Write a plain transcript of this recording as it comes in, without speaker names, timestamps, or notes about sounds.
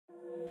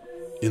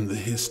In the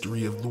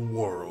history of the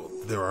world,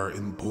 there are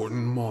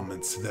important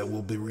moments that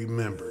will be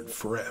remembered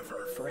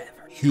forever.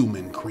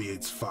 Human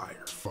creates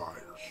fire.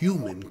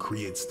 Human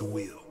creates the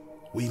wheel.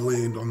 We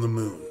land on the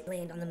moon.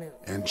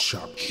 And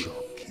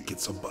Shopking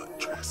gets a butt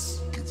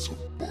dress.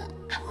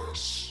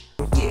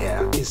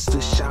 Yeah, it's the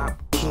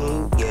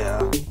Shopking. Yeah,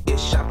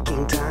 it's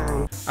Shopking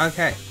time.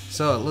 Okay,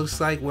 so it looks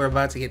like we're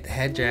about to get the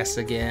headdress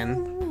again.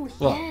 Ooh,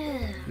 well,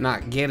 yeah.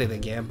 not get it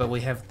again, but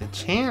we have the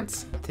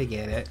chance to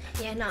get it.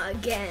 Yeah, not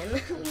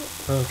again.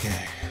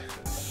 Okay.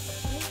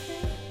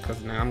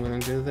 Because now I'm gonna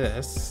do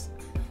this.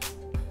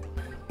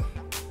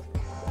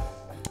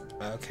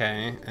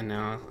 Okay, and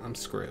now I'm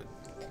screwed.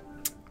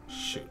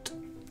 Shoot.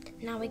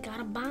 Now we got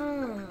a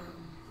bomb.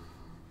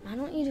 Why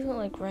don't you do it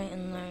like right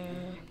in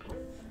there?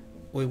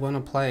 We want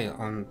to play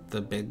on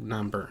the big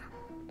number.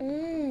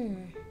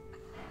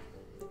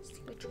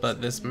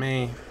 But this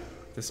may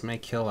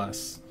kill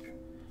us.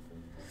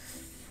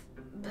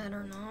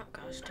 Better not,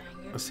 gosh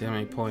dang it. Let's see how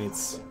many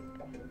points.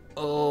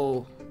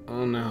 Oh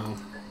no.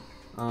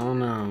 Oh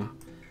no.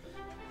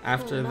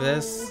 After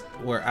this,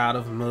 we're out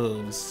of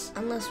moves.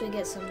 Unless we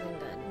get something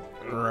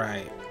good.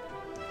 Right.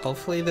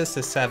 Hopefully this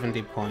is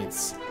 70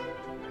 points.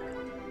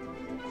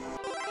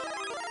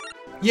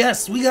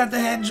 Yes, we got the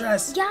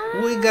headdress.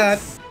 Yes! We got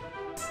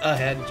a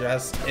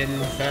headdress in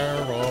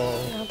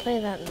barrel. I'll play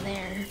that in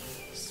there.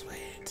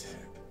 Sweet.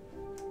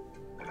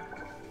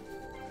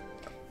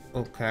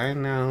 Okay,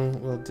 now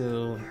we'll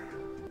do...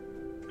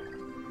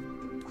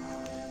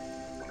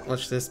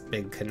 Watch this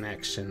big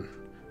connection.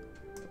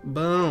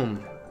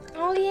 Boom.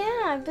 Oh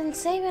yeah, I've been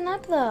saving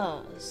up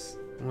those.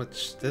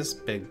 Watch this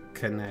big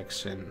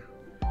connection.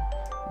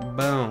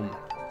 Boom.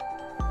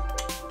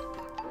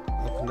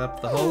 Opened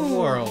up the whole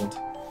world.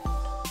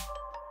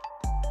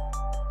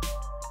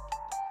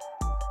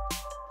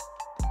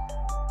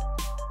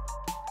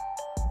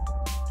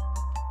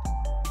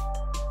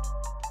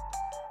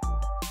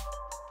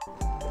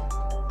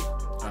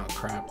 Oh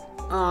crap.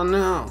 Oh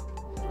no.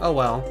 Oh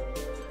well.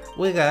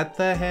 We got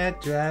the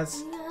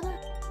headdress.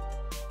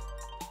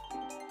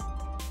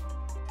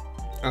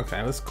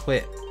 Okay, let's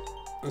quit.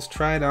 Let's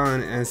try it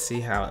on and see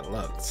how it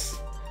looks.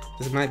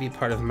 This might be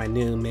part of my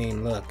new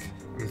main look,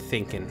 I'm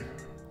thinking.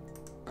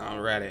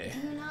 Alrighty.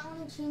 Do you not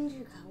want to change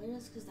your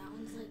colors? Because that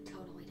one's like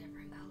totally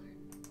different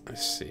color.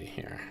 Let's see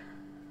here.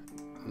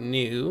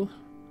 New.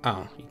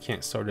 Oh, you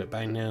can't sort it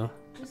by new.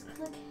 Just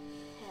click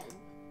head.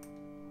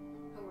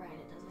 Oh right,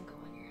 it doesn't go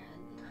on your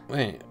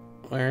head. Wait,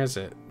 where is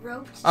it?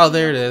 Roped Oh,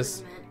 there it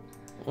is. ornament.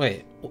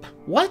 Wait,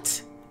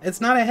 what?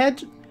 It's not a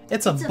head.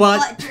 It's a It's butt.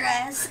 a butt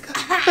dress.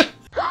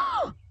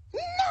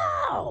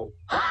 No!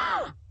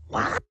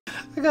 I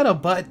got a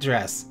butt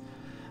dress.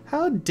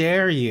 How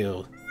dare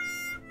you?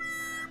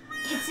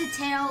 It's a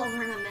tail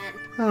ornament.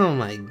 Oh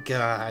my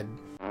god.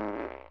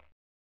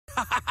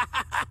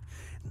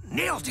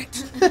 Nailed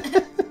it!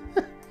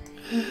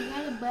 You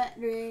got a butt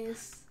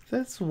dress.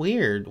 That's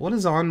weird. What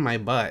is on my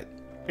butt?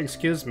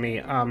 Excuse me,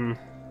 Do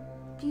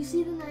you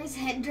see the nice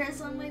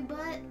headdress on my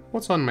butt?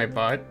 what's on my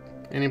butt?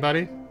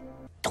 Anybody?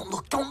 Don't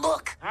look, don't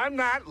look! I'm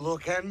not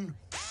looking.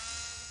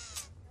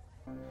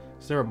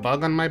 Is there a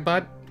bug on my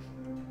butt?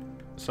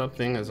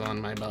 Something is on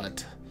my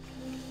butt.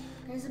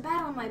 There's a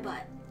bat on my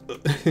butt.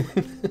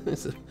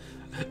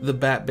 The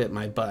bat bit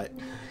my butt.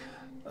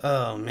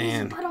 Oh There's a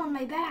man. butt on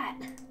my bat.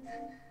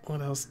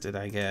 What else did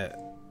I get?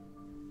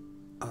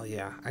 Oh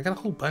yeah, I got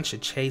a whole bunch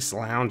of Chase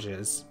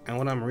lounges, and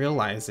what I'm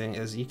realizing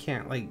is you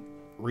can't like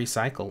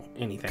recycle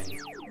anything.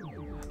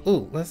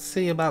 Ooh, let's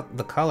see about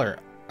the color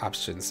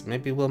options.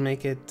 Maybe we'll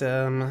make it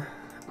Oh,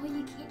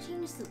 you can't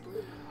change the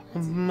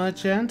blue.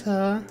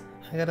 magenta.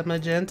 I got a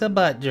magenta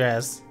butt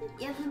dress.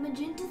 Yeah, the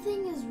magenta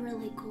thing is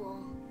really cool.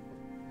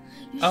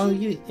 Oh,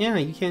 You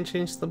you can't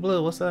change the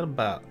blue. What's that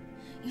about?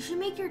 should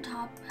make your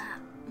top hat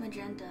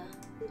magenta.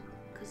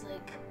 Cause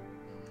like,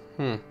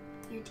 your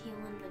teal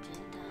and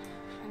magenta.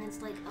 And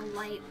it's like a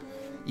light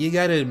blue. You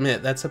gotta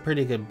admit, that's a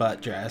pretty good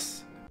butt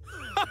dress.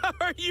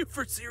 Are you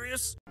for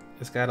serious?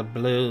 It's got a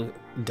blue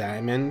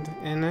diamond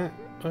in it,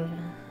 or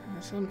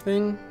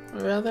something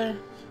or other.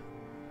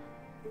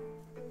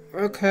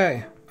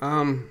 Okay,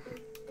 I'm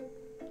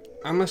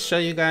gonna show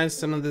you guys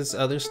some of this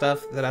other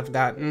stuff that I've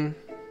gotten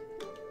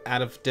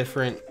out of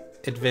different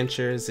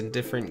adventures and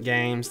different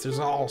games. There's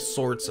all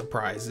sorts of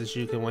prizes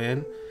you can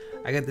win.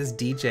 I got this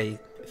DJ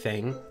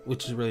thing,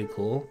 which is really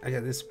cool. I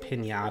got this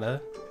pinata,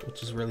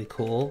 which is really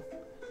cool.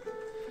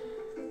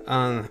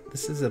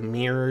 This is a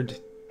mirrored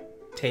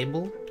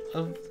table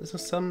of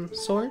some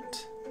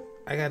sort.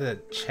 I got a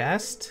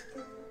chest,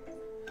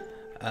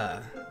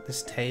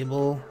 this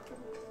table,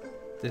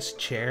 this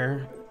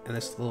chair, and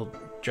this little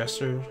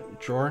dresser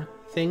drawer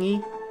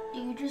thingy. Do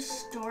you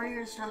just store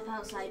your stuff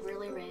outside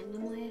really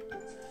randomly?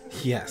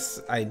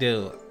 Yes, I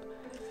do.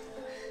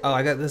 Oh,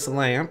 I got this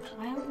lamp,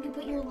 Why don't you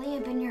put your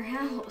lamp in your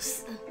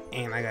house?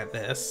 and I got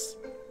this.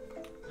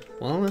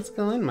 Well, let's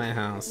go in my You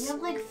house.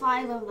 have like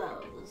 5 of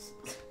those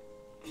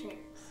chairs.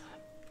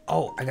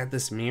 Oh, I got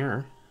this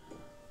mirror.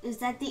 Is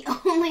that the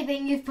only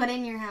thing you've put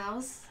in your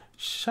house?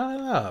 Shut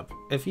up.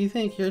 If you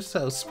think you're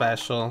so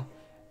special,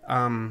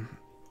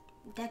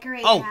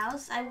 Decorate Oh. your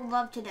house? I would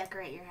love to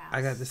decorate your house.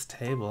 I got this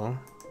table.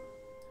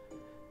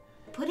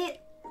 Put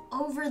it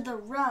over the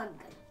rug.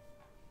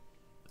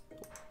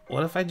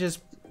 What if I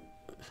just...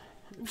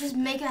 Just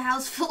make a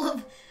house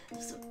full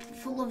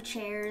of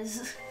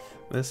chairs.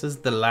 This is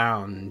the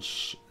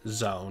lounge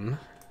zone.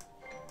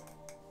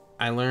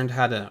 I learned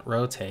how to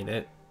rotate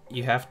it.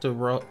 You have to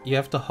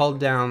hold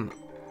down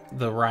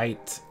the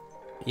right.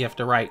 You have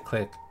to right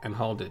click and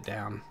hold it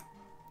down.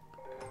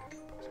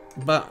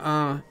 But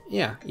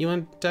yeah, you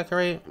want to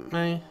decorate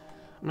my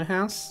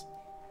house?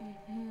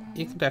 Mm-hmm.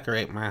 You can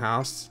decorate my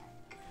house.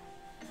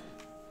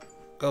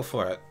 Go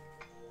for it.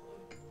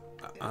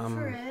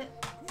 I'm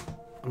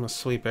gonna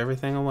sweep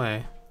everything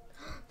away.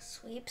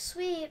 Sweep,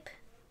 sweep.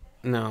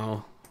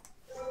 No.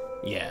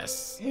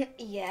 Yes.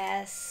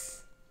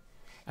 Yes.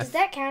 Does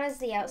that count as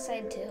the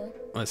outside too?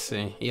 Let's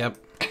see. Yep.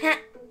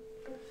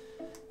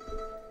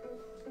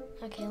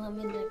 Okay, let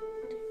me do.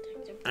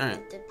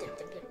 Alright.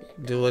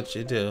 Do what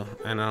you do,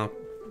 and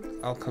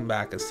I'll come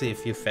back and see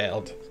if you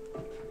failed.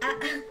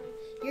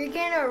 You're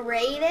gonna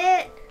rate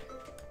it?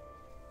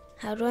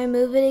 How do I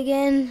move it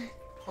again?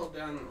 Hold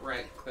down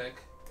right click.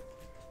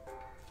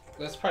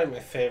 That's probably my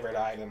favorite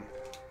item.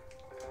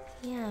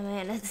 Yeah,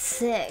 man, it's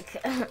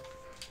sick.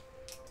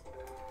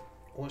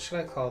 What should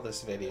I call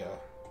this video?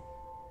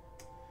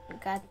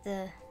 Got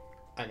the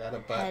I got a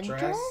butt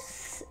dress.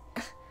 headdress?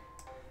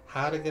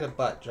 How to get a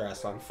butt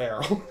dress on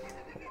Farrell.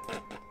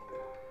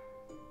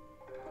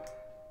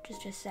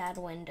 Just a sad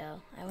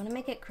window. I want to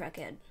make it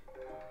crooked.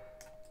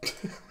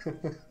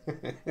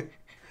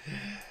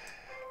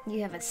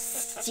 You have a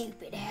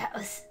stupid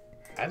house.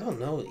 I don't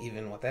know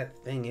even what that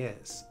thing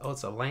is. Oh,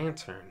 it's a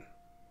lantern.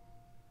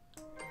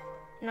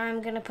 Now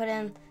I'm gonna put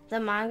in the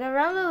manga.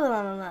 Blah, blah,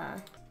 blah, blah,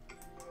 blah.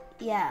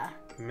 Yeah.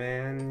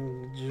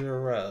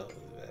 Manjarove.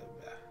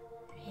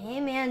 Hey,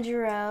 man,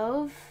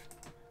 drove.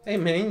 Hey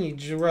man, you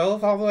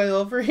drove all the way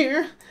over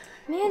here?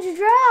 Man, you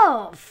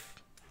drove.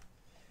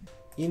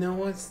 You know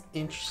what's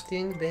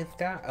interesting? They've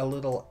got a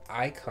little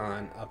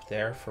icon up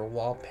there for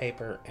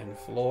wallpaper and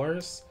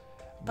floors,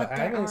 but I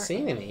there haven't aren't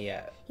seen any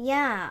yet.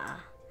 Yeah,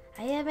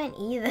 I haven't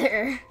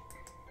either.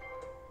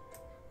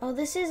 Oh,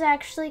 this is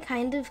actually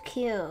kind of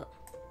cute.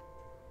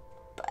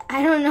 But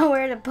I don't know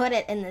where to put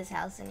it in this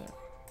house anymore.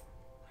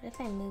 What if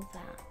I move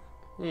that?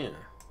 Yeah,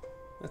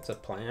 that's a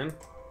plan.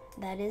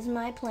 That is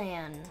my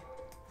plan.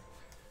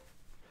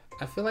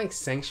 I feel like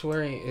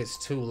sanctuary is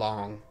too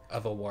long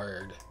of a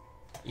word,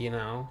 you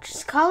know?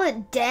 Just call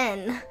it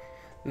den.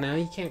 No,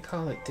 you can't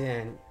call it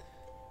den.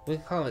 We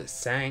call it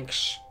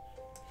sanks.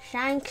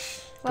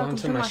 Shanks. Going Welcome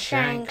to to my my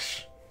shanks.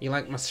 shanks. You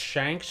like my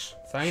shanks?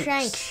 Thanks.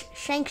 Shanks.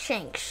 Shanks.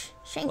 Shanks.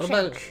 Shank What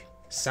about shanks.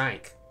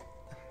 sank?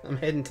 I'm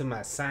heading to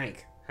my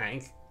sank,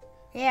 Hank.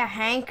 Yeah,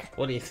 Hank.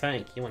 What do you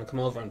think? You want to come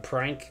over and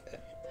prank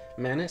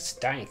Menace?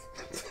 Stank.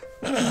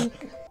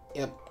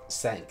 Yep,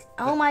 sank.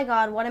 Oh my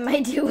god, what am I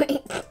doing?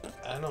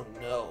 I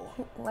don't know.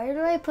 Where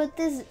do I put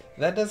this?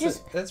 That doesn't.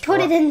 Just That's put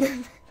it wrong. in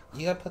the...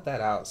 You gotta put that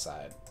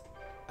outside,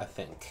 I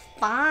think.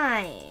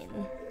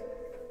 Fine.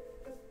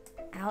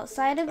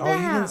 Outside of the Oh, you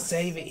didn't house.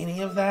 save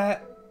any of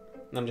that?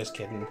 I'm just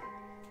kidding.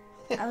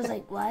 I was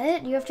like,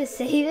 what? You have to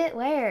save it?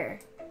 Where?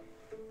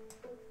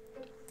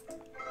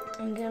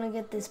 I'm gonna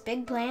get this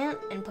big plant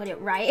and put it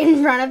right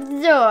in front of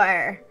the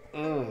door.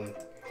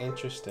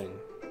 Interesting.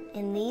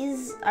 And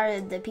these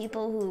are the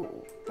people who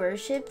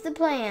worship the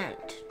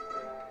plant.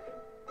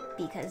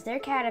 Because they're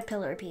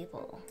caterpillar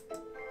people.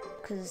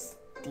 Because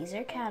these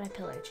are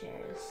caterpillar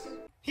chairs.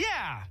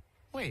 Yeah.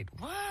 Wait,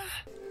 what?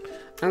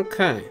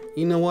 Okay,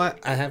 you know what?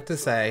 I have to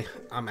say,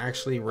 I'm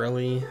actually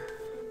really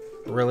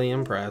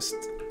impressed.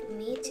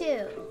 Me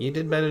too. You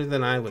did better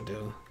than I would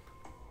do.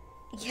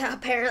 Yeah,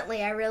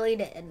 apparently I really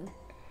did.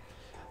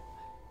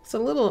 It's a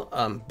little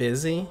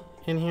busy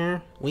in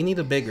here. We need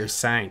a bigger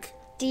sink.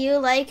 Do you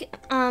like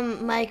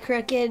my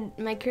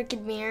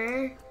crooked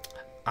mirror?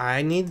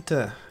 I need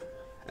to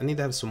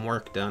have some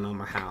work done on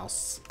my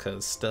house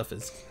because stuff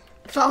is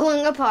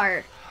Falling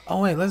apart.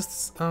 Oh wait,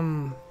 let's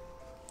do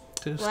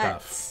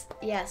stuff.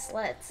 Yes,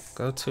 let's.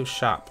 Go to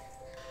shop.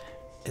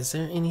 Is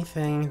there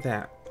anything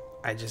that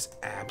I just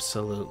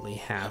absolutely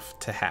have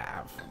to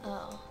have?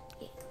 Oh.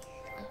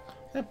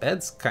 That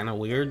bed's kind of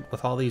weird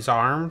with all these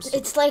arms.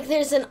 It's like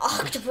there's an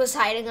octopus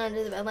hiding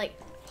under the bed, like.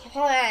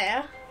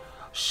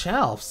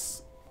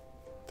 Shelves.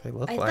 They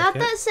look I like thought it.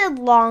 that said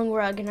long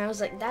rug, and I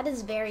was like, that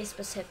is very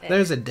specific.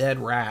 There's a dead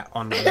rat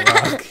on my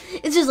rug.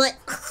 It's just like.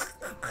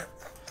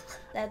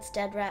 That's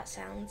dead rat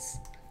sounds.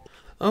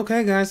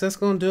 Okay, guys, that's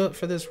gonna do it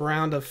for this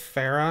round of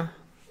Farah.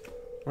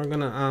 We're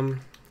gonna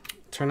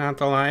turn out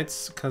the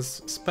lights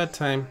because it's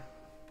bedtime.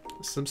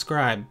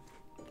 Subscribe,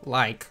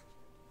 like,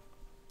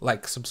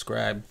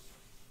 subscribe.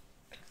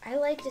 I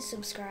like to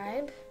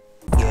subscribe.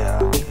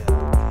 Yeah.